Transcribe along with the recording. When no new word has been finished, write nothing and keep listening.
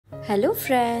Hello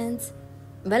friends,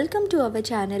 welcome to our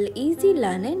channel Easy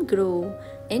Learn and Grow.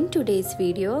 In today's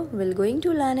video, we're going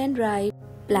to learn and write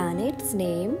planets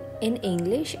name in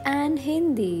English and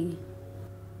Hindi.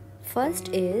 First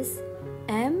is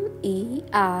Mercury,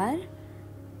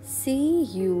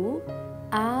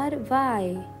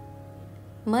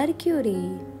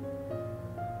 Mercury.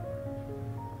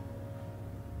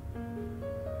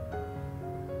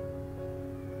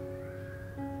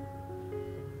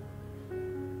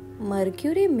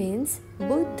 Mercury means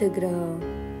Buddha Graho.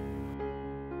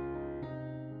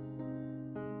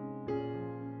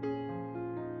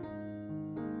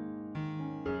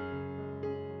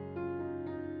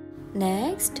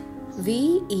 Next,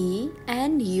 Venus,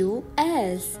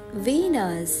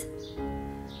 Venus.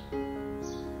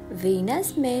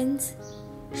 Venus means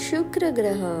Shukra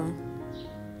Graho.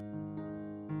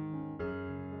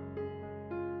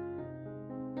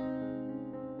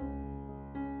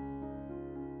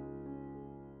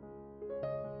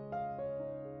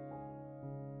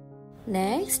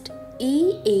 Next,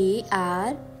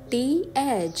 Earth,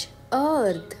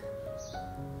 Earth.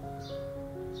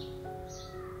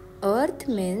 Earth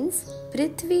means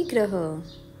Prithvi Graho.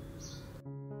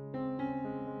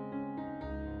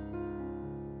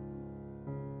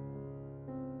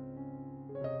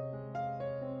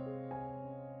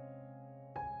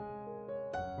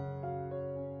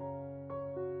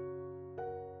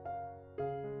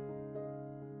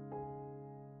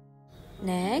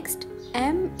 Next,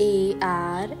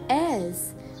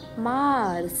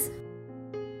 Mars.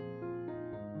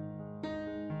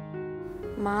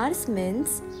 Mars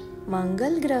means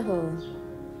Mangal Graho.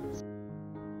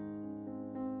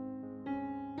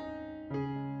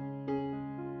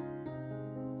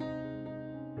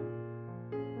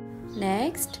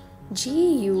 Next,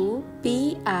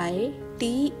 Jupiter,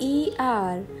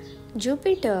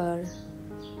 Jupiter.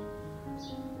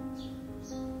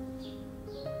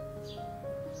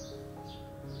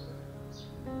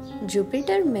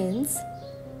 Jupiter means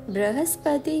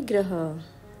Brahaspati Graho.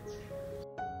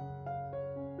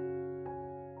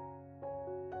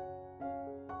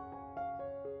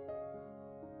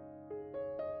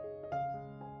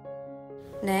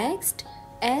 Next,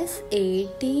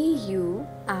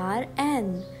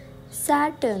 Saturn,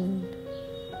 Saturn.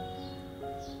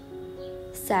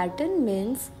 Saturn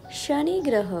means Shani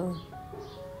Graho.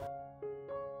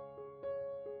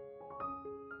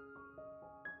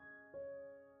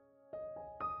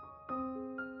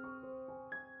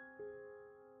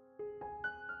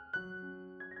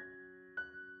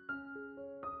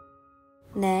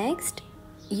 Next,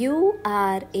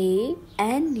 Uranus,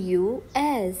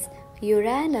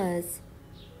 Uranus.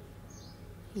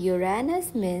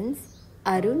 Uranus means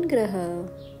Arun Graho.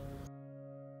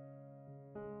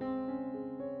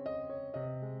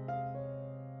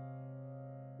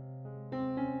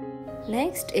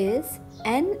 Next is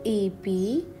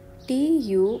Neptune,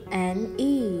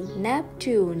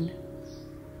 Neptune.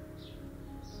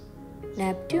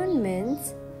 Neptune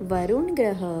means Varun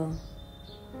Graho.